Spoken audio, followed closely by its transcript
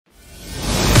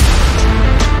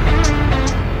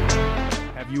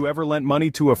ever lent money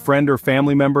to a friend or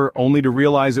family member only to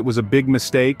realize it was a big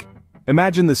mistake?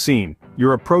 Imagine the scene.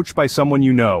 You're approached by someone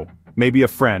you know, maybe a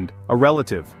friend, a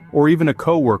relative, or even a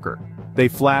coworker. They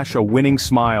flash a winning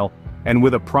smile, and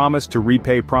with a promise to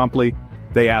repay promptly,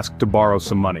 they ask to borrow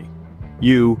some money.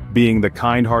 You, being the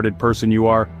kind-hearted person you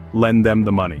are, lend them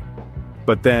the money.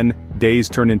 But then, days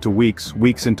turn into weeks,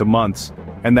 weeks into months,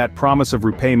 and that promise of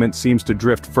repayment seems to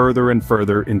drift further and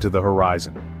further into the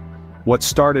horizon. What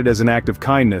started as an act of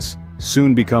kindness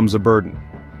soon becomes a burden.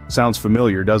 Sounds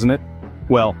familiar, doesn't it?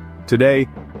 Well, today,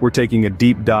 we're taking a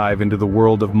deep dive into the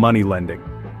world of money lending,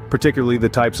 particularly the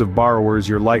types of borrowers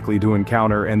you're likely to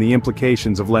encounter and the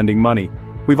implications of lending money.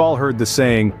 We've all heard the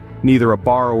saying, neither a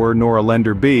borrower nor a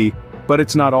lender be, but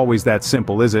it's not always that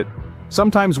simple, is it?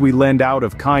 Sometimes we lend out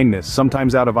of kindness,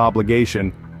 sometimes out of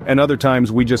obligation, and other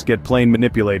times we just get plain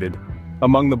manipulated.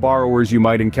 Among the borrowers you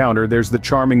might encounter, there's the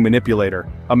charming manipulator,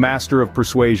 a master of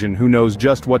persuasion who knows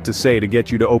just what to say to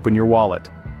get you to open your wallet.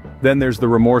 Then there's the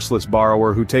remorseless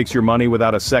borrower who takes your money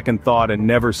without a second thought and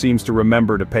never seems to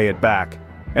remember to pay it back.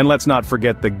 And let's not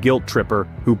forget the guilt tripper,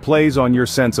 who plays on your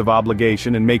sense of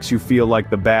obligation and makes you feel like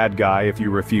the bad guy if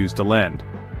you refuse to lend.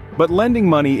 But lending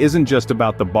money isn't just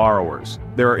about the borrowers.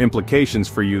 There are implications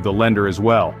for you, the lender, as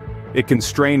well. It can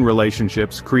strain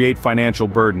relationships, create financial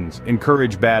burdens,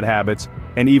 encourage bad habits,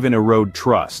 and even erode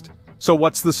trust. So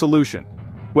what's the solution?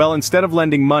 Well, instead of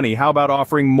lending money, how about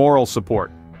offering moral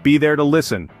support? Be there to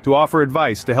listen, to offer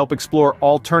advice, to help explore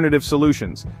alternative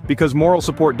solutions, because moral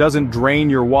support doesn't drain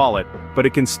your wallet, but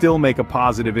it can still make a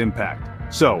positive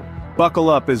impact. So, buckle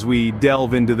up as we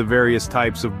delve into the various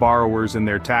types of borrowers and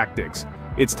their tactics.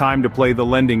 It's time to play the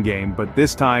lending game, but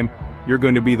this time, you're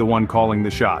going to be the one calling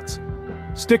the shots.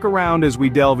 Stick around as we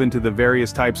delve into the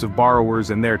various types of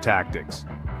borrowers and their tactics.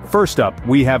 First up,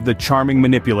 we have the charming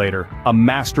manipulator, a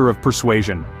master of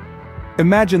persuasion.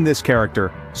 Imagine this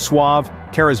character, suave,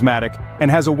 charismatic,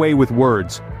 and has a way with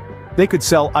words. They could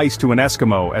sell ice to an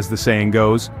Eskimo, as the saying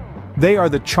goes. They are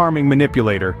the charming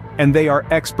manipulator, and they are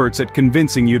experts at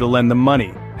convincing you to lend them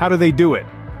money. How do they do it?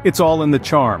 It's all in the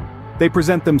charm. They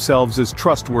present themselves as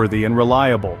trustworthy and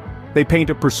reliable. They paint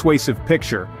a persuasive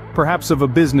picture, perhaps of a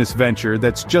business venture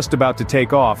that's just about to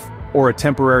take off, or a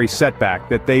temporary setback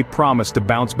that they promise to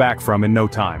bounce back from in no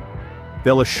time.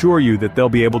 They'll assure you that they'll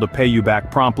be able to pay you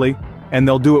back promptly, and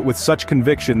they'll do it with such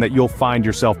conviction that you'll find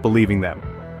yourself believing them.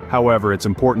 However, it's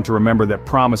important to remember that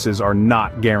promises are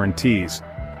not guarantees.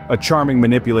 A charming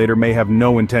manipulator may have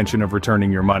no intention of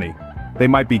returning your money. They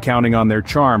might be counting on their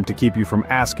charm to keep you from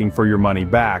asking for your money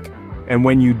back. And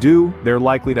when you do, they're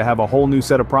likely to have a whole new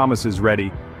set of promises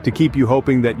ready to keep you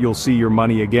hoping that you'll see your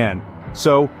money again.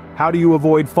 So, how do you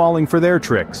avoid falling for their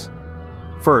tricks?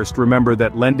 First, remember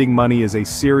that lending money is a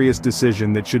serious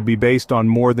decision that should be based on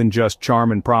more than just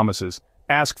charm and promises.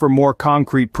 Ask for more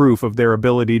concrete proof of their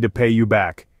ability to pay you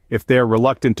back. If they're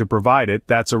reluctant to provide it,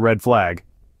 that's a red flag.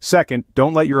 Second,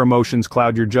 don't let your emotions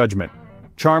cloud your judgment.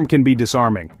 Charm can be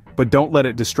disarming, but don't let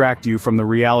it distract you from the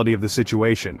reality of the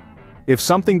situation. If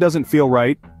something doesn't feel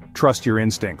right, trust your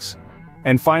instincts.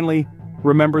 And finally,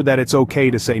 remember that it's okay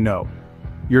to say no.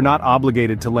 You're not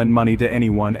obligated to lend money to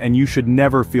anyone, and you should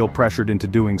never feel pressured into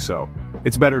doing so.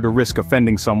 It's better to risk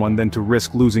offending someone than to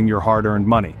risk losing your hard-earned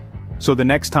money. So the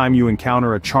next time you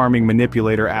encounter a charming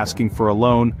manipulator asking for a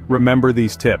loan, remember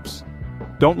these tips.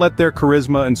 Don't let their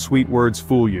charisma and sweet words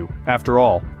fool you. After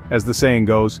all, as the saying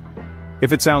goes,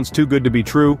 if it sounds too good to be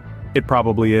true, it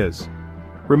probably is.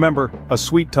 Remember, a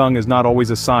sweet tongue is not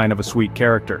always a sign of a sweet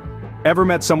character. Ever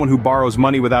met someone who borrows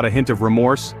money without a hint of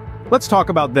remorse? Let's talk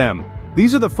about them.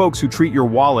 These are the folks who treat your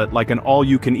wallet like an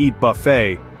all-you-can-eat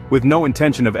buffet, with no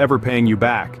intention of ever paying you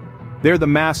back. They're the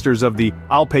masters of the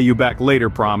 "I'll pay you back later"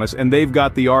 promise, and they've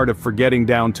got the art of forgetting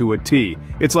down to a T.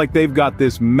 It's like they've got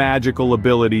this magical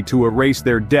ability to erase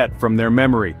their debt from their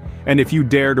memory, and if you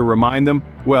dare to remind them,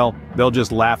 well, they'll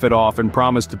just laugh it off and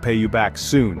promise to pay you back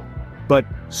soon. But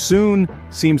soon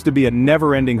seems to be a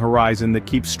never-ending horizon that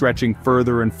keeps stretching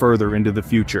further and further into the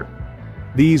future.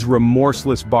 These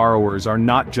remorseless borrowers are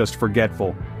not just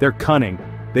forgetful, they're cunning.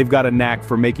 They've got a knack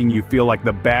for making you feel like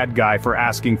the bad guy for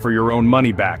asking for your own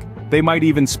money back. They might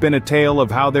even spin a tale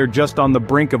of how they're just on the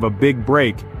brink of a big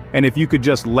break, and if you could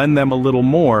just lend them a little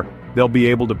more, they'll be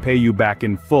able to pay you back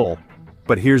in full.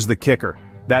 But here's the kicker.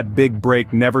 That big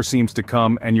break never seems to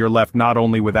come, and you're left not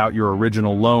only without your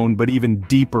original loan but even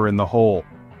deeper in the hole.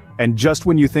 And just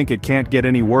when you think it can't get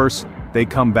any worse, they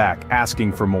come back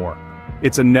asking for more.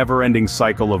 It's a never-ending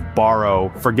cycle of borrow,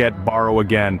 forget, borrow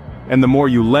again, and the more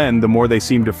you lend, the more they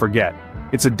seem to forget.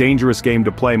 It's a dangerous game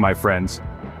to play, my friends.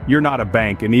 You're not a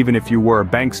bank, and even if you were,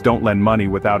 banks don't lend money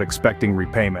without expecting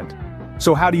repayment.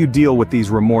 So how do you deal with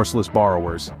these remorseless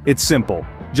borrowers? It's simple.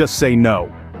 Just say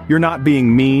no. You're not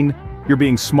being mean, you're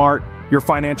being smart. Your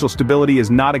financial stability is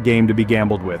not a game to be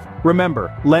gambled with.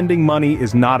 Remember, lending money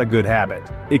is not a good habit.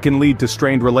 It can lead to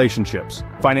strained relationships,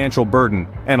 financial burden,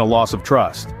 and a loss of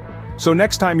trust. So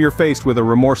next time you're faced with a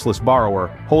remorseless borrower,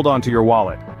 hold on to your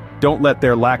wallet. Don't let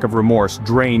their lack of remorse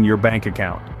drain your bank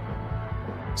account.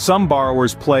 Some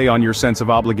borrowers play on your sense of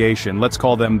obligation. Let's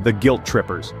call them the guilt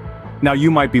trippers. Now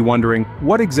you might be wondering,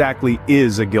 what exactly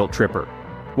is a guilt tripper?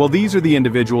 Well, these are the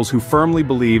individuals who firmly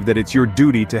believe that it's your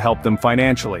duty to help them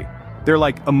financially. They're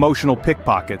like emotional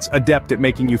pickpockets, adept at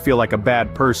making you feel like a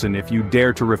bad person if you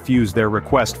dare to refuse their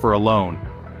request for a loan.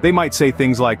 They might say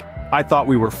things like, "I thought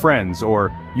we were friends,"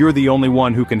 or "You're the only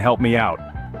one who can help me out."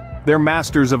 They're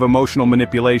masters of emotional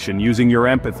manipulation, using your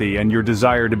empathy and your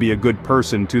desire to be a good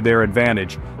person to their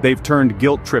advantage. They've turned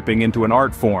guilt tripping into an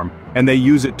art form, and they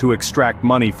use it to extract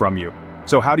money from you.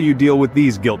 So how do you deal with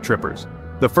these guilt trippers?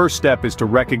 The first step is to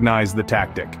recognize the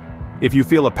tactic. If you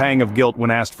feel a pang of guilt when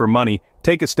asked for money,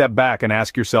 take a step back and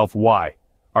ask yourself why.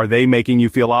 Are they making you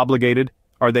feel obligated?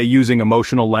 Are they using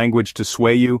emotional language to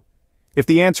sway you? If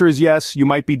the answer is yes, you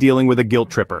might be dealing with a guilt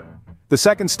tripper. The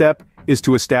second step is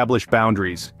to establish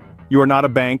boundaries. You are not a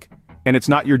bank, and it's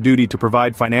not your duty to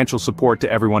provide financial support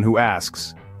to everyone who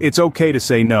asks. It's okay to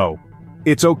say no.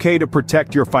 It's okay to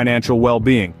protect your financial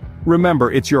well-being.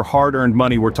 Remember, it's your hard-earned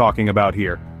money we're talking about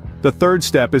here. The third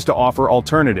step is to offer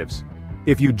alternatives.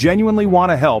 If you genuinely want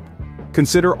to help,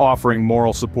 consider offering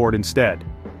moral support instead.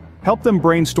 Help them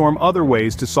brainstorm other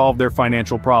ways to solve their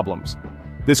financial problems.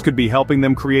 This could be helping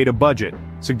them create a budget,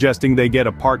 suggesting they get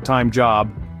a part-time job,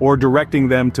 or directing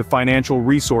them to financial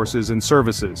resources and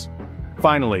services.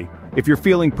 Finally, if you're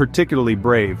feeling particularly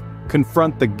brave,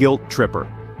 confront the guilt tripper.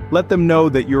 Let them know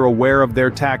that you're aware of their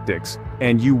tactics,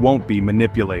 and you won't be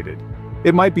manipulated.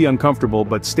 It might be uncomfortable,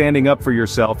 but standing up for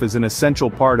yourself is an essential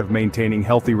part of maintaining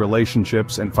healthy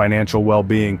relationships and financial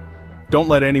well-being. Don't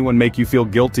let anyone make you feel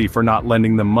guilty for not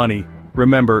lending them money.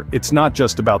 Remember, it's not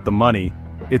just about the money,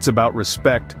 it's about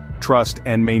respect, trust,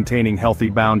 and maintaining healthy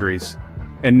boundaries.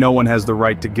 And no one has the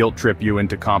right to guilt trip you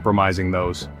into compromising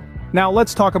those. Now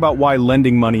let's talk about why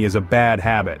lending money is a bad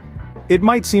habit. It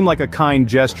might seem like a kind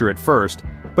gesture at first,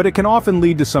 but it can often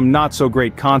lead to some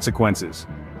not-so-great consequences.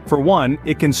 For one,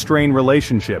 it can strain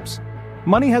relationships.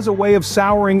 Money has a way of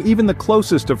souring even the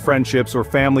closest of friendships or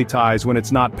family ties when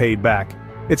it's not paid back.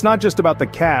 It's not just about the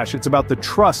cash, it's about the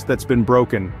trust that's been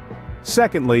broken.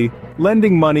 Secondly,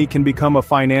 lending money can become a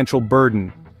financial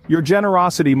burden. Your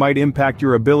generosity might impact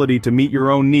your ability to meet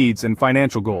your own needs and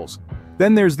financial goals.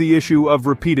 Then there's the issue of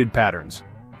repeated patterns.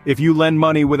 If you lend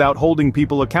money without holding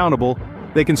people accountable,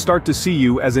 they can start to see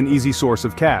you as an easy source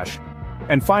of cash.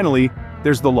 And finally,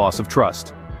 there's the loss of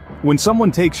trust. When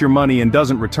someone takes your money and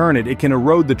doesn't return it, it can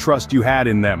erode the trust you had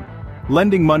in them.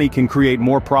 Lending money can create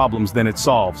more problems than it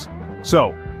solves.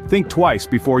 So, think twice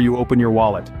before you open your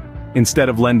wallet. Instead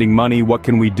of lending money, what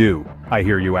can we do? I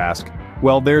hear you ask.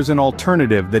 Well, there's an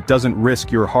alternative that doesn't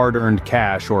risk your hard-earned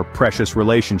cash or precious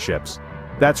relationships.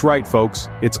 That's right, folks,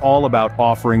 it's all about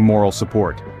offering moral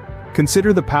support.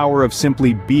 Consider the power of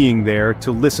simply being there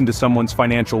to listen to someone's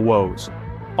financial woes.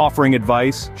 Offering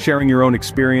advice, sharing your own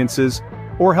experiences,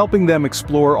 or helping them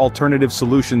explore alternative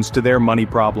solutions to their money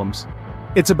problems.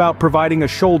 It's about providing a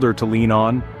shoulder to lean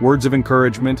on, words of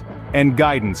encouragement, and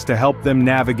guidance to help them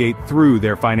navigate through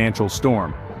their financial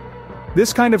storm.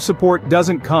 This kind of support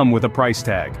doesn't come with a price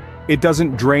tag. It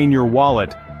doesn't drain your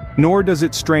wallet, nor does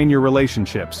it strain your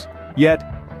relationships. Yet,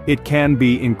 it can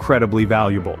be incredibly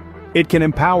valuable. It can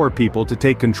empower people to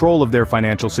take control of their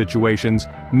financial situations,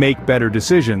 make better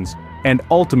decisions, and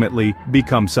ultimately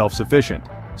become self-sufficient.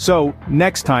 So,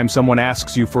 next time someone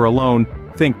asks you for a loan,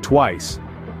 think twice.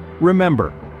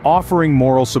 Remember, offering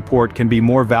moral support can be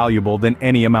more valuable than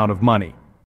any amount of money.